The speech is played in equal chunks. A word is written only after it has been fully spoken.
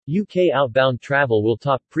UK outbound travel will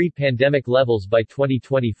top pre-pandemic levels by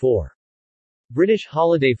 2024. British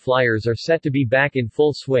holiday flyers are set to be back in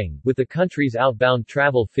full swing, with the country's outbound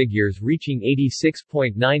travel figures reaching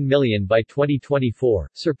 86.9 million by 2024,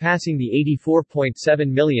 surpassing the 84.7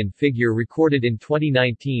 million figure recorded in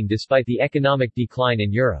 2019 despite the economic decline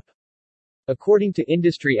in Europe. According to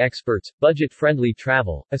industry experts, budget-friendly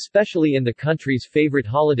travel, especially in the country's favorite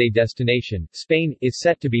holiday destination, Spain, is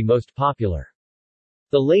set to be most popular.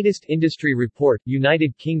 The latest industry report,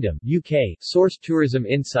 United Kingdom (UK) Source Tourism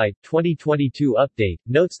Insight 2022 update,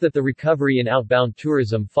 notes that the recovery in outbound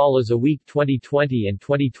tourism follows a weak 2020 and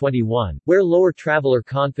 2021, where lower traveller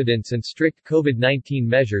confidence and strict COVID-19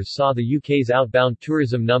 measures saw the UK's outbound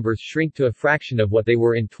tourism numbers shrink to a fraction of what they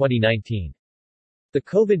were in 2019. The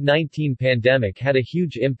COVID-19 pandemic had a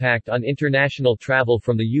huge impact on international travel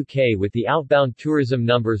from the UK, with the outbound tourism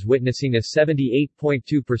numbers witnessing a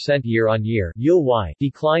 78.2% year-on-year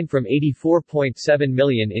decline from 84.7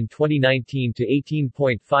 million in 2019 to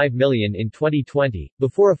 18.5 million in 2020,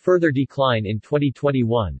 before a further decline in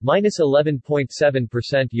 2021, minus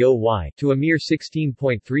 11.7% YoY, to a mere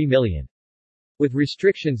 16.3 million. With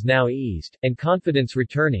restrictions now eased, and confidence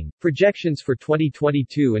returning, projections for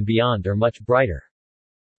 2022 and beyond are much brighter.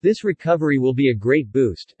 This recovery will be a great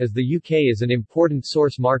boost, as the UK is an important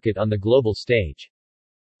source market on the global stage.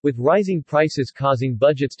 With rising prices causing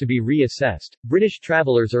budgets to be reassessed, British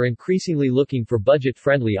travellers are increasingly looking for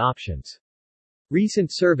budget-friendly options. Recent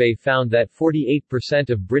survey found that 48%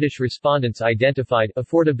 of British respondents identified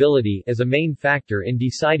affordability as a main factor in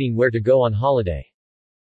deciding where to go on holiday.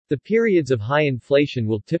 The periods of high inflation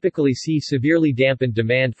will typically see severely dampened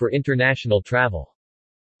demand for international travel.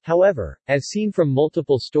 However, as seen from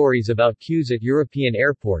multiple stories about queues at European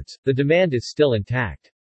airports, the demand is still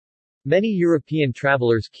intact. Many European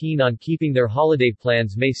travelers keen on keeping their holiday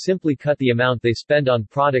plans may simply cut the amount they spend on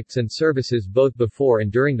products and services both before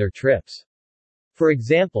and during their trips. For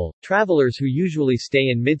example, travelers who usually stay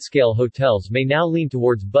in mid-scale hotels may now lean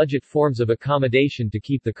towards budget forms of accommodation to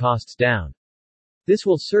keep the costs down. This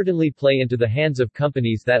will certainly play into the hands of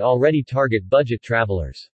companies that already target budget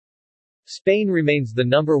travelers. Spain remains the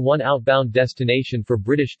 #1 outbound destination for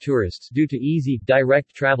British tourists due to easy,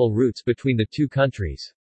 direct travel routes between the two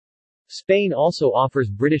countries. Spain also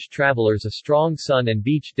offers British travelers a strong sun and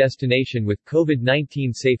beach destination with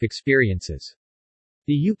COVID-19 safe experiences.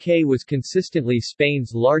 The UK was consistently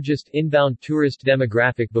Spain's largest inbound tourist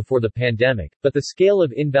demographic before the pandemic, but the scale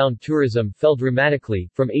of inbound tourism fell dramatically,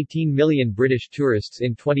 from 18 million British tourists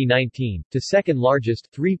in 2019, to second largest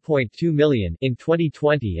 3.2 million in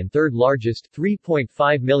 2020 and third largest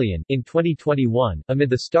 3.5 million in 2021, amid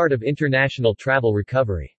the start of international travel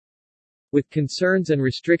recovery. With concerns and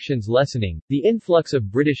restrictions lessening, the influx of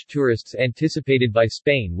British tourists anticipated by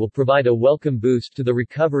Spain will provide a welcome boost to the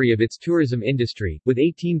recovery of its tourism industry, with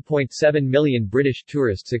 18.7 million British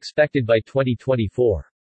tourists expected by 2024.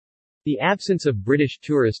 The absence of British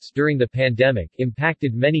tourists during the pandemic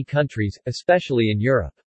impacted many countries, especially in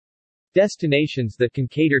Europe. Destinations that can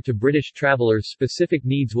cater to British travelers' specific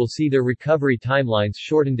needs will see their recovery timelines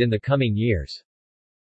shortened in the coming years.